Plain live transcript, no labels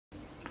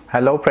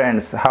Hello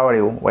friends, how are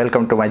you?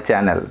 Welcome to my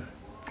channel.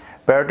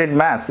 Parotid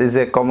mass is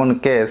a common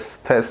case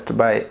faced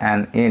by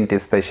an ENT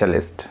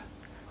specialist.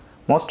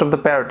 Most of the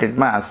parotid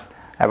mass,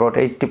 about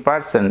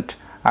 80%,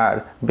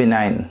 are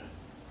benign,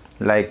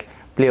 like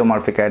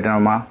pleomorphic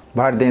adenoma,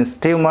 Bardeen's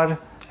tumor,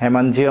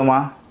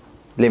 hemangioma,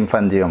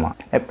 lymphangioma.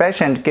 A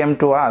patient came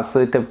to us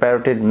with a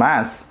parotid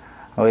mass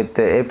with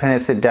a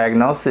FNAC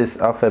diagnosis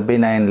of a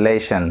benign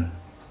lesion,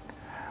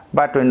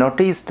 but we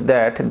noticed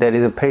that there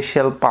is a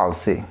facial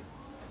palsy.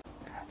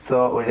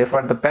 So we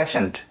referred the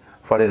patient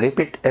for a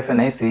repeat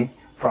FNAC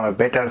from a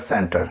better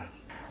center,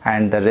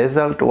 and the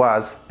result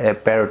was a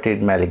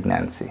parotid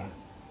malignancy.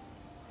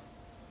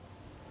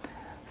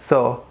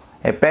 So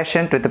a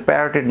patient with a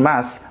parotid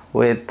mass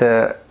with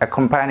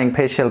accompanying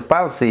facial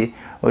palsy,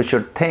 we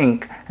should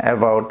think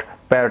about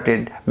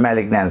parotid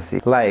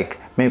malignancy like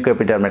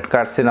mucoepidermal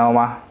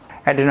carcinoma,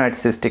 adenoid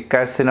cystic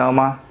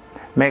carcinoma,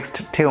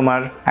 mixed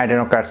tumor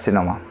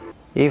adenocarcinoma.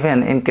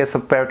 Even in case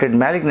of parotid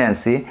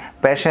malignancy,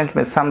 patient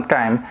may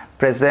sometimes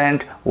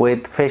present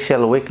with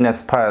facial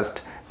weakness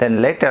first,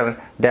 then later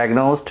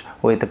diagnosed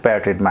with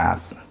parotid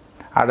mass.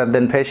 Other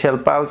than facial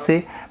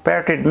palsy,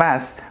 parotid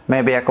mass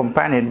may be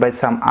accompanied by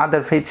some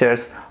other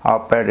features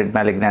of parotid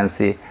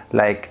malignancy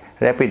like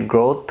rapid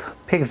growth,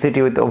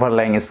 fixity with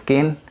overlying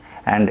skin,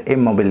 and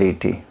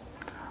immobility.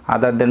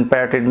 Other than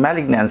parotid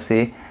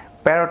malignancy,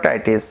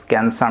 parotitis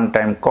can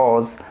sometimes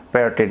cause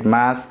parotid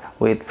mass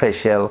with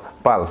facial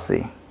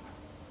palsy.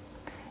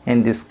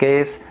 In this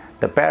case,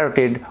 the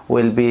parotid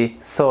will be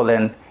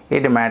swollen,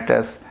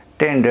 edematous,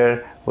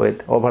 tender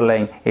with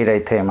overlying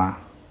erythema.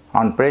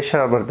 On pressure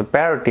over the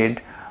parotid,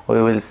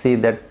 we will see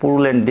that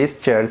purulent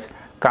discharge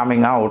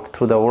coming out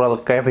through the oral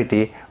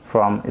cavity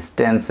from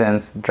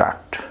Stensen's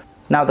duct.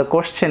 Now the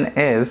question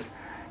is,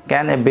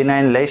 can a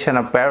benign lesion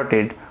of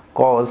parotid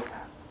cause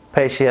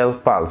facial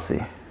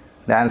palsy?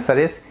 The answer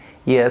is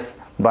yes,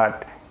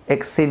 but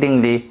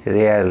exceedingly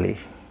rarely.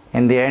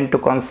 In the end, to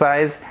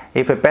concise,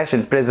 if a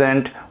patient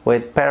presents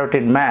with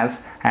parotid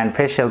mass and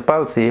facial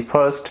palsy,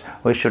 first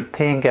we should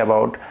think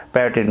about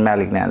parotid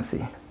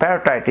malignancy.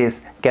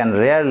 Parotitis can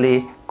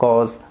rarely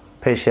cause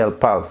facial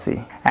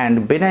palsy,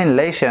 and benign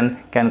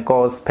lesion can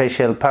cause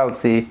facial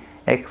palsy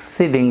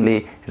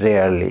exceedingly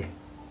rarely.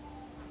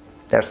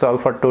 That's all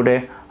for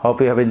today.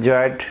 Hope you have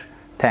enjoyed.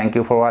 Thank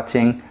you for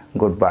watching.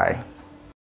 Goodbye.